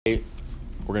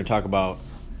we're going to talk about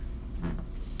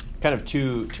kind of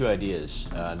two ideas.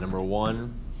 Number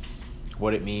one,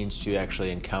 what it means to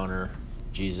actually encounter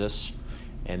Jesus.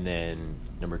 And then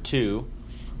number two,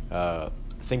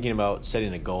 thinking about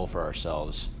setting a goal for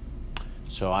ourselves.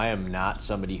 So I am not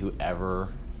somebody who ever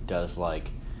does like,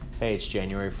 hey, it's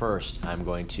January 1st, I'm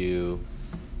going to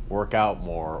work out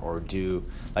more or do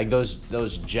like those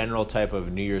general type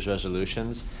of New Year's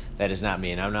resolutions. That is not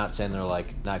me, and I'm not saying they're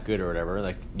like not good or whatever.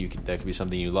 Like that could be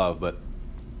something you love, but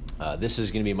this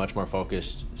is going to be much more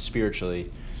focused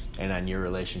spiritually and on your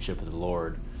relationship with the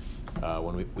Lord.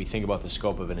 When we think about the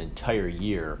scope of an entire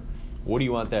year, what do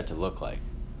you want that to look like,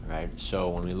 right? So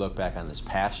when we look back on this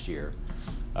past year,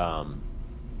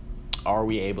 are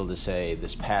we able to say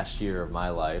this past year of my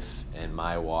life and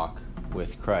my walk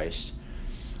with Christ,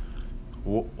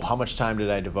 how much time did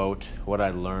I devote? What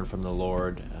I learned from the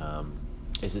Lord?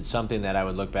 Is it something that I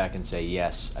would look back and say,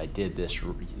 yes, I did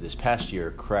this past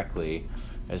year correctly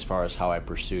as far as how I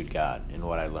pursued God and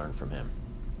what I learned from Him?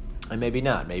 And maybe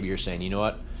not. Maybe you're saying, you know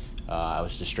what? I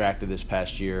was distracted this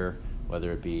past year,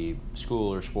 whether it be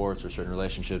school or sports or certain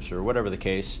relationships or whatever the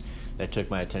case, that took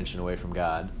my attention away from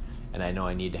God. And I know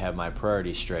I need to have my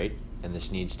priorities straight, and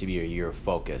this needs to be a year of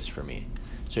focus for me.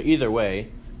 So either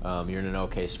way, you're in an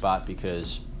okay spot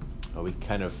because we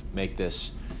kind of make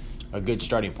this a good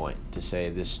starting point to say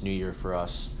this new year for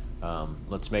us,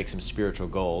 let's make some spiritual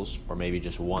goals, or maybe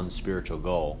just one spiritual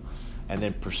goal, and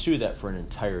then pursue that for an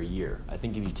entire year. I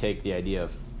think if you take the idea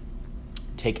of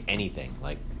take anything,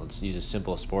 like let's use a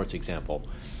simple sports example,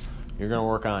 you're going to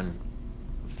work on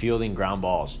fielding ground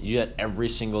balls. You do that every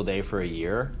single day for a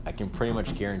year, I can pretty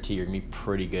much guarantee you're going to be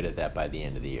pretty good at that by the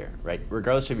end of the year, right?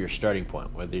 Regardless of your starting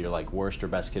point, whether you're like worst or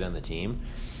best kid on the team,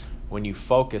 when you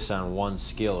focus on one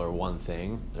skill or one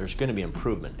thing, there's going to be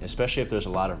improvement, especially if there's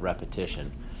a lot of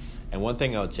repetition. And one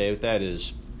thing I would say with that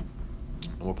is,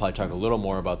 and we'll probably talk a little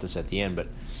more about this at the end, but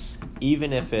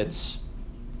even if it's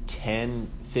 10,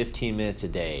 15 minutes a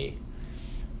day,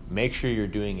 make sure you're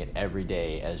doing it every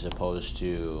day as opposed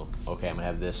to, okay, I'm going to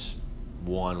have this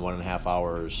 1.5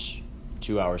 hours,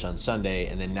 2 hours on Sunday,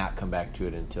 and then not come back to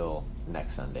it until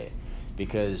next Sunday.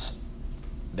 Because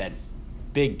that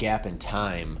big gap in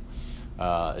time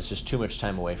is just too much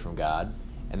time away from God,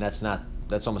 and that's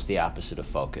almost the opposite of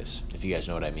focus, if you guys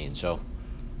know what I mean. So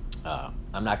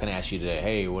I'm not going to ask you today,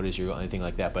 hey, what is your anything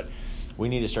like that, but we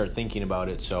need to start thinking about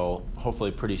it, so hopefully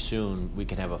pretty soon we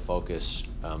can have a focus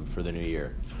for the new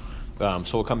year. So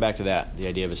we'll come back to that, the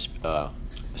idea of a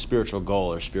spiritual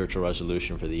goal or spiritual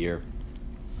resolution for the year.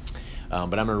 But I'm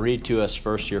going to read to us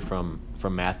first here from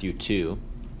Matthew 2,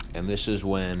 and this is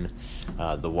when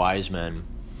the wise men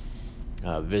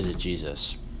visit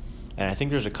Jesus. And I think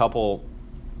there's a couple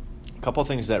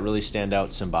things that really stand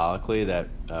out symbolically that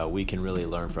we can really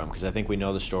learn from, because I think we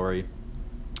know the story.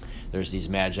 There's these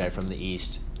magi from the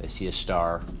east. They see a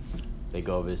star. They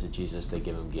go visit Jesus. They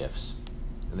give him gifts,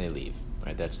 and they leave.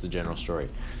 Right? That's the general story.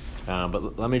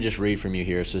 But let me just read from you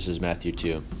here. So this is Matthew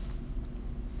 2. All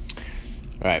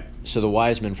right. So the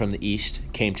wise men from the east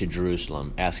came to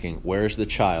Jerusalem, asking, "Where is the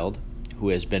child who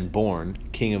has been born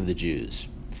King of the Jews?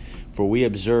 For we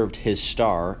observed his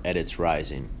star at its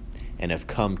rising, and have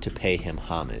come to pay him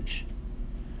homage."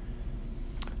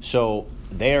 So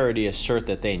they already assert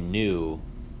that they knew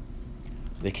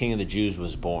the King of the Jews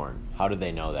was born. How did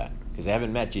they know that? Because they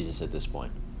haven't met Jesus at this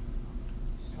point.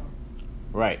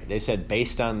 Right. They said,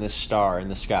 based on this star in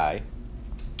the sky,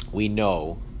 we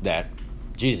know that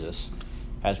Jesus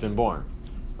has been born.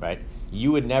 Right?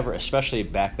 You would never, especially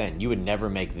back then, you would never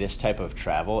make this type of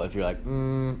travel if you're like,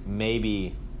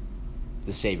 maybe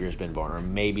the Savior's been born, or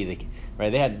maybe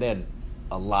right? They had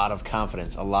a lot of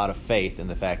confidence, a lot of faith in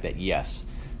the fact that, yes,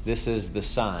 this is the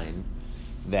sign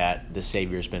that the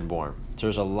Savior's been born. So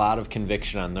there's a lot of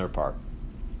conviction on their part.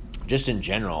 Just in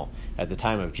general, at the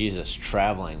time of Jesus,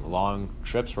 traveling long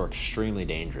trips were extremely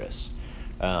dangerous.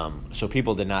 So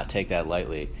people did not take that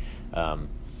lightly.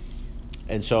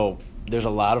 And so there's a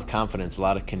lot of confidence, a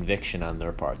lot of conviction on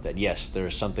their part that, yes,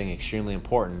 there's something extremely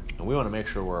important, and we want to make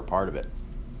sure we're a part of it.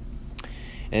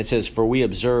 And it says, "For we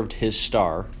observed his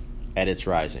star at its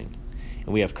rising,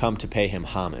 and we have come to pay him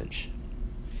homage."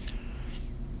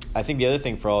 I think the other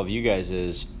thing for all of you guys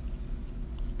is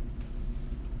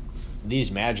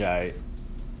these magi,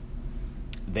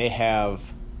 they're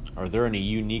in a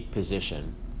unique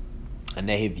position, and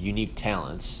they have unique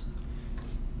talents,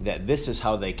 that this is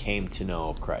how they came to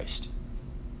know Christ,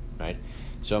 right?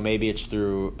 So maybe it's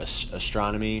through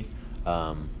astronomy.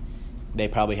 They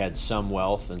probably had some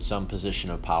wealth and some position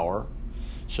of power.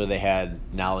 So they had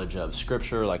knowledge of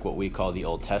Scripture, like what we call the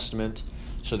Old Testament.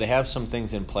 So they have some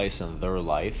things in place in their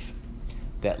life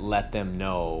that let them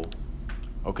know,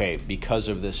 okay, because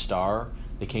of this star,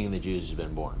 the King of the Jews has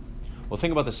been born. Well,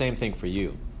 think about the same thing for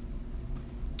you.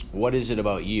 What is it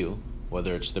about you,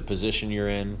 whether it's the position you're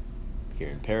in here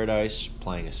in paradise,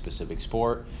 playing a specific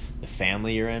sport, the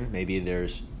family you're in, maybe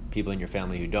there's people in your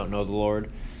family who don't know the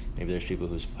Lord, maybe there's people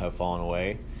who have fallen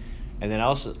away. And then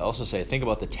also say, think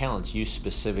about the talents you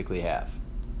specifically have,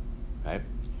 right?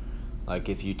 Like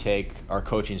if you take our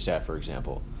coaching staff, for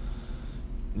example,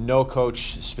 no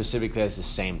coach specifically has the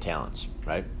same talents,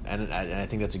 right? And I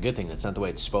think that's a good thing. That's not the way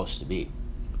it's supposed to be.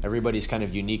 Everybody's kind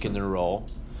of unique in their role.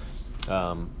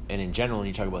 And in general, when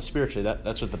you talk about spiritually,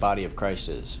 that's what the body of Christ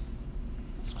is.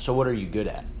 So what are you good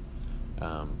at?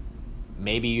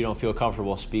 Maybe you don't feel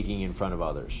comfortable speaking in front of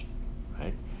others,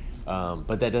 right?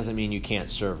 But that doesn't mean you can't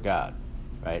serve God,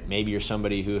 right? Maybe you're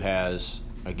somebody who has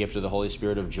a gift of the Holy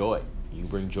Spirit of joy. You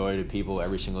bring joy to people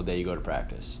every single day you go to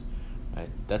practice, right?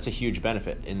 That's a huge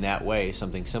benefit. In that way,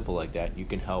 something simple like that, you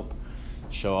can help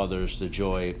show others the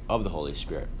joy of the Holy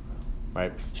Spirit,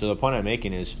 right? So the point I'm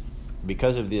making is,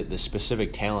 because of the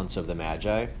specific talents of the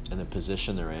Magi and the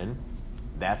position they're in,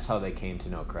 that's how they came to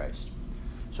know Christ.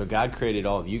 So God created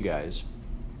all of you guys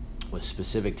with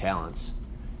specific talents,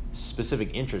 specific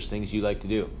interests, things you like to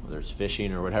do, whether it's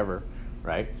fishing or whatever,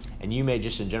 right? And you may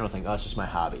just in general think, oh, it's just my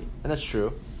hobby. And that's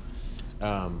true.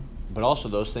 But also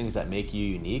those things that make you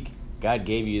unique, God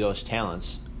gave you those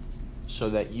talents so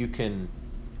that you can,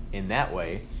 in that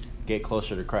way, get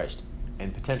closer to Christ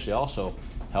and potentially also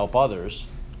help others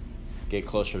get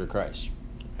closer to Christ,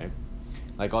 right?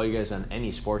 Like all you guys on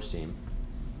any sports team,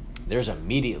 there's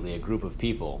immediately a group of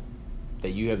people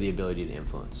that you have the ability to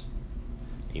influence.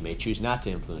 You may choose not to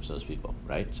influence those people,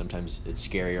 right? Sometimes it's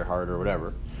scary or hard or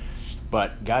whatever.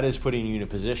 But God is putting you in a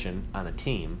position on a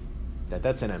team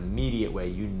that's an immediate way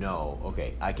you know,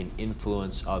 okay, I can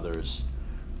influence others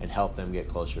and help them get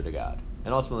closer to God.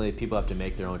 And ultimately, people have to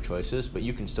make their own choices, but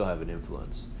you can still have an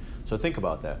influence. So think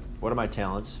about that. What are my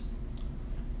talents?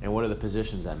 And what are the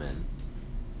positions I'm in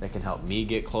that can help me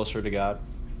get closer to God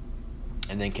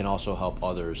and then can also help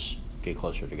others get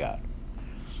closer to God?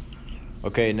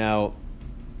 Okay, now,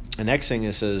 the next thing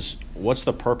it says, what's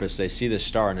the purpose? They see this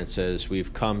star and it says,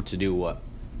 we've come to do what?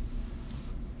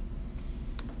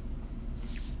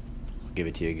 I'll give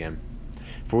it to you again.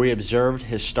 For we observed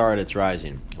his star at its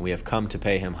rising, and we have come to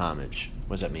pay him homage.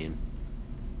 What does that mean?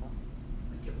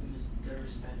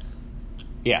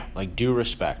 Yeah, like due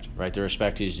respect, right? The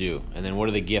respect is due. And then what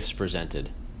are the gifts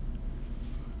presented?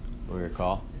 What do you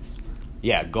recall?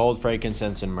 Yeah, gold,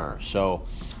 frankincense, and myrrh. So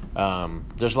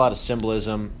there's a lot of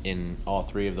symbolism in all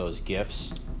three of those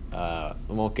gifts.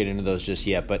 We won't get into those just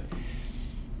yet, but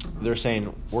they're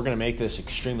saying we're going to make this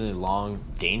extremely long,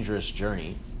 dangerous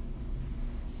journey.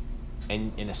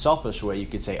 And in a selfish way, you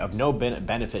could say of no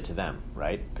benefit to them,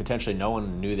 right? Potentially no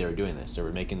one knew they were doing this. They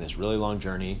were making this really long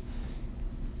journey,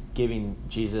 giving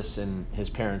Jesus and his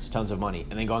parents tons of money,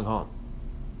 and then going home,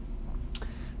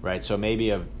 right? So maybe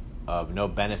of no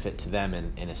benefit to them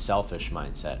in a selfish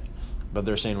mindset. But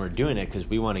they're saying we're doing it because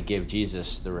we want to give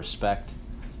Jesus the respect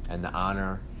and the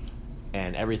honor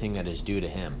and everything that is due to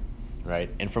him, right?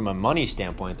 And from a money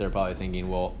standpoint, they're probably thinking,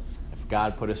 well, if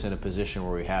God put us in a position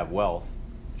where we have wealth,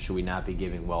 should we not be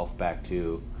giving wealth back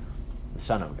to the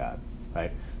Son of God,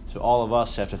 right? So all of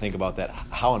us have to think about that.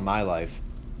 How in my life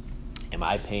am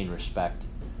I paying respect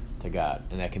to God?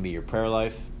 And that can be your prayer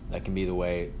life. That can be the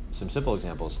way, some simple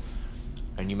examples.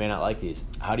 And you may not like these.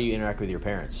 How do you interact with your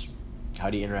parents? How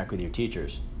do you interact with your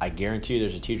teachers? I guarantee you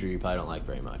there's a teacher you probably don't like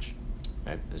very much,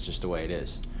 right? It's just the way it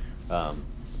is.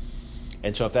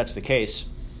 And so if that's the case,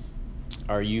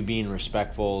 are you being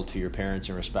respectful to your parents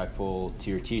and respectful to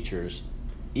your teachers,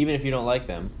 even if you don't like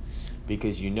them,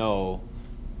 because you know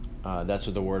that's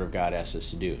what the Word of God asks us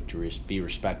to do, to be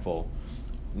respectful,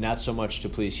 not so much to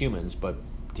please humans, but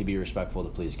to be respectful to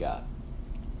please God.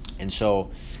 And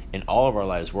so in all of our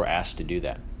lives, we're asked to do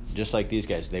that. Just like these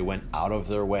guys, they went out of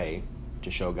their way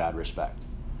to show God respect.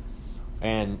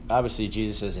 And obviously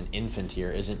Jesus as an infant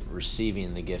here isn't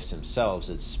receiving the gifts themselves.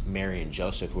 It's Mary and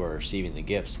Joseph who are receiving the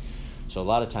gifts. So a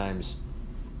lot of times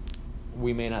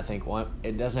we may not think, well,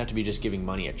 it doesn't have to be just giving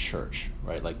money at church,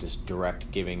 right? Like just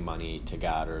direct giving money to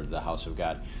God or the house of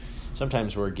God.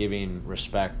 Sometimes we're giving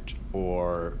respect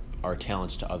or our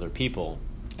talents to other people,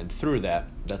 and through that,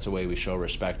 that's a way we show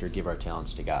respect or give our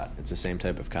talents to God. It's the same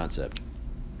type of concept.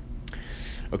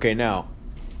 Okay, now,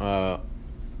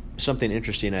 something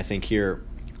interesting I think here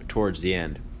towards the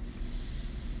end.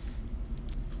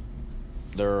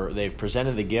 They've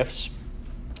presented the gifts,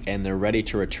 and they're ready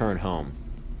to return home.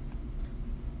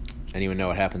 Anyone know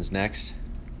what happens next?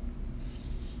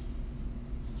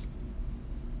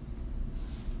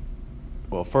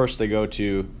 Well, first they go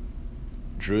to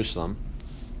Jerusalem,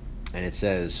 and it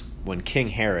says, when King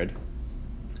Herod,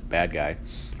 bad guy,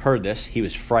 heard this, he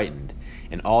was frightened,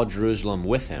 and all Jerusalem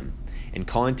with him. And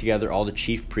calling together all the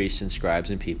chief priests and scribes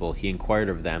and people, he inquired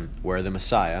of them where the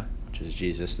Messiah, which is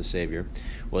Jesus the Savior,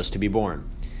 was to be born.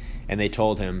 And they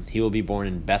told him, he will be born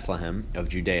in Bethlehem of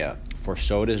Judea, for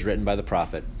so it is written by the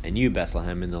prophet, and you,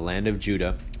 Bethlehem, in the land of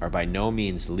Judah, are by no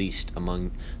means least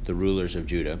among the rulers of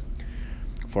Judah,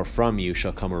 for from you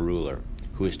shall come a ruler,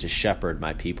 who is to shepherd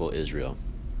my people Israel.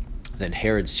 Then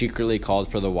Herod secretly called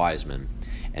for the wise men,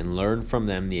 and learned from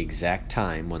them the exact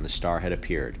time when the star had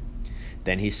appeared.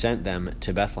 Then he sent them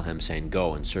to Bethlehem, saying,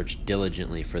 go and search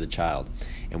diligently for the child,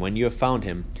 and when you have found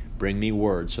him, bring me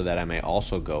word, so that I may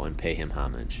also go and pay him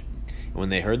homage. And when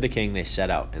they heard the king, they set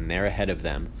out, and there ahead of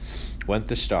them went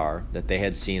the star that they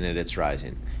had seen at its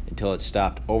rising, until it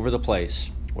stopped over the place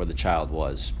where the child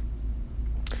was.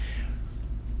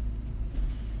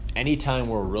 Anytime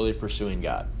we're really pursuing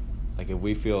God, like if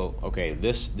we feel, okay,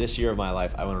 this year of my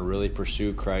life, I want to really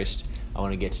pursue Christ, I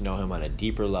want to get to know him on a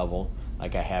deeper level,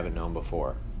 like I haven't known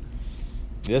before.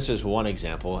 This is one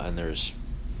example, and it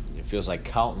feels like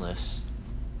countless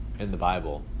in the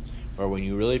Bible, where when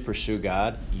you really pursue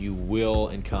God, you will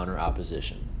encounter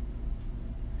opposition.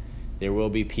 There will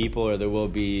be people or there will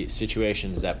be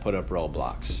situations that put up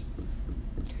roadblocks.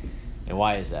 And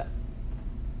why is that?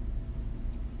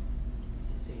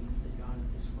 Satan's the god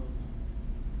of this world.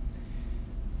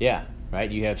 Yeah, right?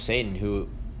 You have Satan who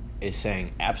is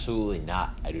saying, absolutely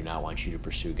not. I do not want you to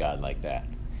pursue God like that.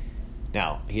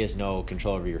 Now, he has no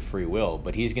control over your free will,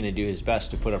 but he's going to do his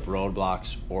best to put up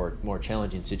roadblocks or more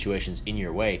challenging situations in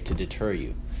your way to deter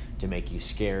you, to make you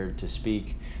scared to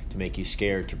speak, to make you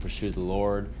scared to pursue the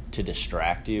Lord, to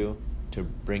distract you, to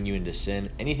bring you into sin.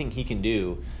 Anything he can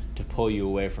do to pull you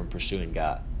away from pursuing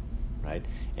God, right?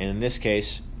 And in this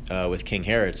case, with King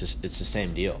Herod, it's the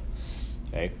same deal,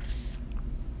 okay?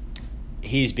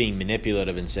 He's being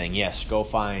manipulative and saying, yes, go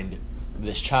find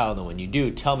this child, and when you do,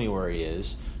 tell me where he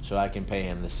is so I can pay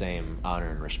him the same honor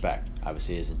and respect.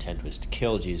 Obviously, his intent was to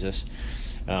kill Jesus,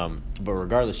 but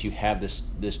regardless, you have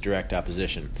this direct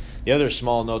opposition. The other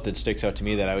small note that sticks out to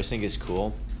me that I always think is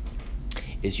cool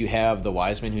is you have the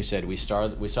wise men who said, we saw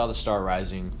the star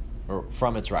rising, or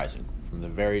from its rising. From the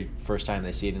very first time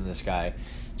they see it in the sky,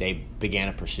 they began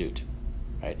a pursuit.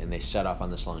 Right, and they set off on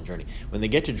this long journey. When they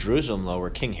get to Jerusalem, though, where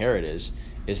King Herod is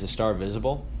the star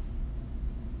visible?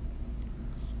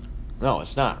 No,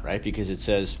 it's not, right? Because it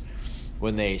says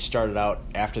when they started out,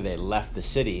 after they left the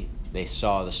city, they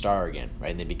saw the star again,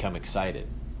 right? And they become excited.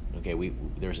 Okay,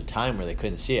 there was a time where they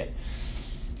couldn't see it.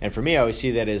 And for me, I always see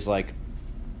that as like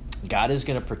God is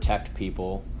going to protect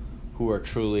people who are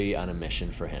truly on a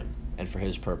mission for him and for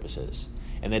his purposes.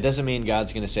 And that doesn't mean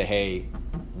God's going to say, hey,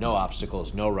 no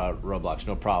obstacles, no roadblocks,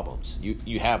 no problems.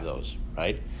 You have those,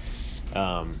 right?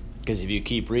 Because if you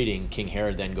keep reading, King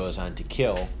Herod then goes on to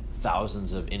kill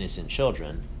thousands of innocent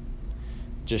children,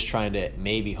 just trying to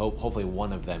hopefully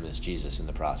one of them is Jesus in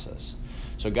the process.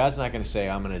 So God's not going to say,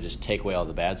 I'm going to just take away all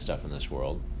the bad stuff in this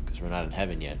world, because we're not in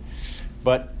heaven yet.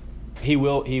 But he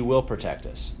will protect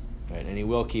us, right? And he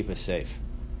will keep us safe.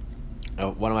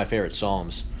 One of my favorite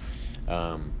Psalms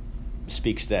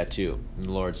speaks to that too. And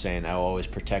the Lord saying, I will always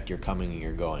protect your coming and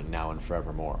your going, now and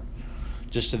forevermore.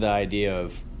 Just to the idea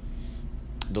of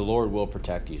the Lord will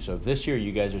protect you. So if this year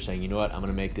you guys are saying, you know what, I'm going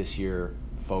to make this year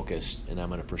focused and I'm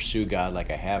going to pursue God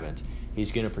like I haven't,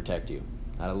 he's going to protect you.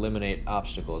 Not eliminate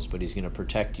obstacles, but he's going to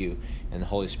protect you, and the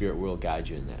Holy Spirit will guide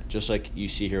you in that. Just like you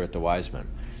see here with the wise men.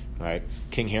 All right?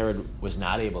 King Herod was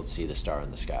not able to see the star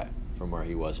in the sky from where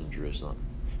he was in Jerusalem.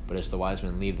 But as the wise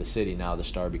men leave the city, now the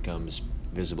star becomes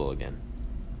visible again.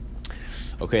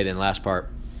 Okay, then last part.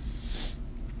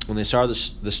 When they saw the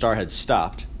star had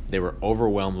stopped, they were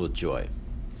overwhelmed with joy.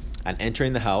 On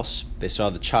entering the house, they saw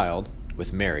the child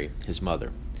with Mary, his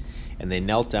mother, and they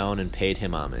knelt down and paid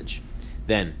him homage.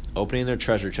 Then, opening their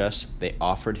treasure chests, they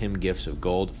offered him gifts of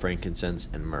gold, frankincense,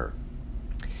 and myrrh.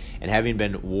 And having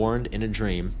been warned in a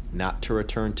dream not to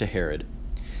return to Herod,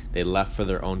 they left for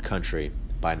their own country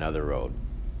by another road.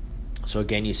 So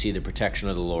again, you see the protection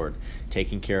of the Lord,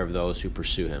 taking care of those who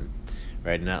pursue him,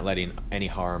 right? Not letting any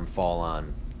harm fall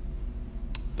on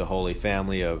the Holy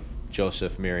Family of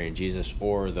Joseph, Mary, and Jesus,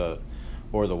 or the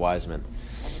wise men.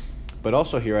 But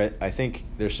also here, I think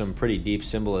there's some pretty deep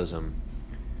symbolism.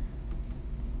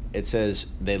 It says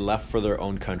they left for their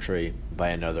own country by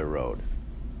another road.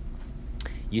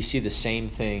 You see the same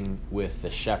thing with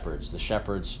the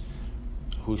shepherds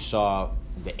who saw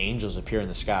the angels appear in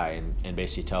the sky and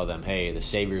basically tell them, hey, the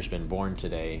Savior's been born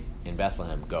today in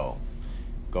Bethlehem, go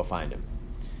find him.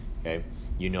 Okay.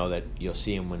 You know that you'll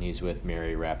see him when he's with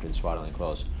Mary wrapped in swaddling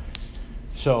clothes.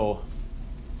 So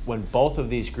when both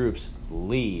of these groups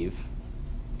leave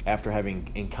after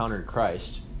having encountered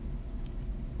Christ,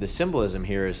 the symbolism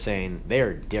here is saying they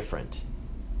are different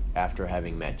after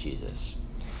having met Jesus.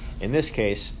 In this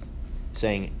case,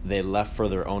 saying they left for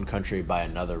their own country by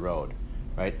another road,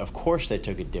 right? Of course they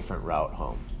took a different route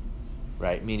home,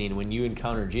 right? Meaning when you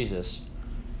encounter Jesus,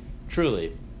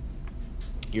 truly,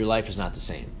 your life is not the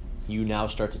same. You now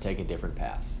start to take a different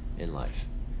path in life.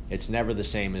 It's never the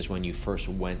same as when you first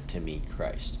went to meet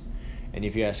Christ. And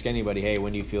if you ask anybody, hey,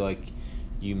 when do you feel like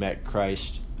you met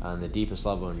Christ on the deepest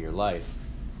level in your life?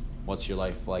 What's your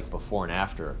life like before and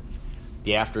after?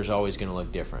 The after is always going to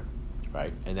look different,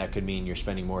 right? And that could mean you're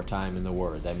spending more time in the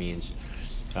Word. That means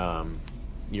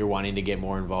you're wanting to get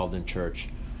more involved in church.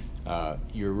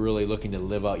 You're really looking to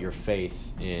live out your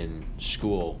faith in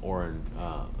school or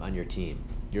on your team.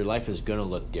 Your life is going to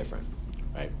look different,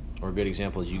 right? Or a good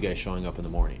example is you guys showing up in the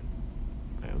morning.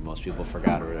 Right? Most people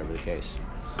forgot or whatever the case.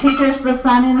 Teachers, the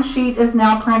sign-in sheet is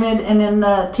now printed and in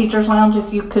the teacher's lounge.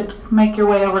 If you could make your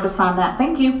way over to sign that.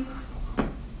 Thank you.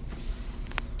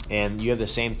 And you have the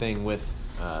same thing with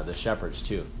the shepherds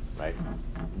too, right?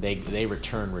 They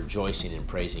return rejoicing and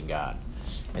praising God.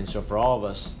 And so for all of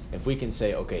us, if we can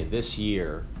say, okay, this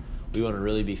year we want to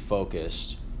really be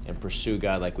focused and pursue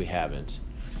God like we haven't,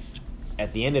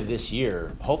 at the end of this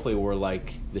year, hopefully we're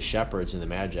like the shepherds and the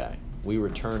magi. We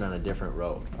return on a different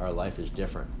road. Our life is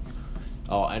different.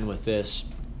 I'll end with this.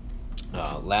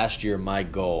 Last year, my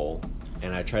goal,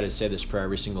 and I try to say this prayer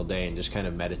every single day and just kind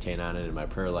of meditate on it in my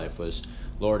prayer life, was,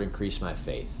 Lord, increase my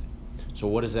faith. So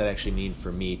what does that actually mean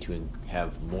for me to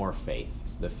have more faith,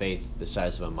 the faith the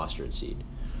size of a mustard seed?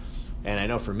 And I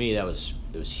know for me it was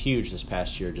huge this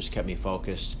past year. It just kept me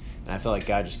focused, and I felt like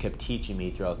God just kept teaching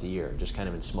me throughout the year, just kind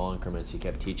of in small increments. He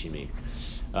kept teaching me.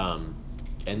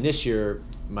 And this year,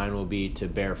 mine will be to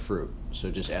bear fruit. So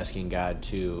just asking God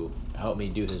to help me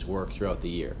do His work throughout the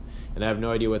year. And I have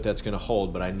no idea what that's going to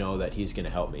hold, but I know that He's going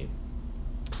to help me.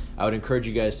 I would encourage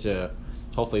you guys to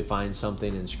hopefully find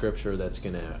something in Scripture that's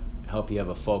going to help you have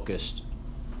a focused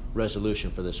resolution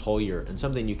for this whole year, and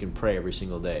something you can pray every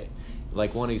single day.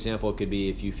 Like one example could be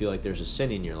if you feel like there's a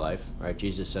sin in your life, right?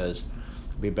 Jesus says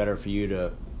it'd be better for you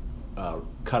to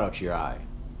cut out your eye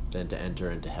than to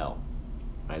enter into hell,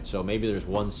 right? So maybe there's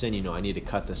one sin, I need to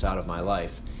cut this out of my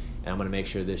life, and I'm going to make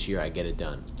sure this year I get it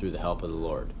done through the help of the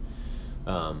Lord.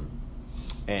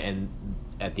 And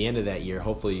at the end of that year,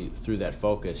 hopefully through that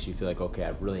focus, you feel like, okay,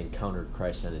 I've really encountered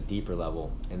Christ on a deeper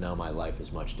level, and now my life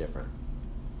is much different.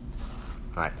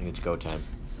 All right, I think it's go time.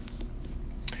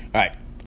 All right,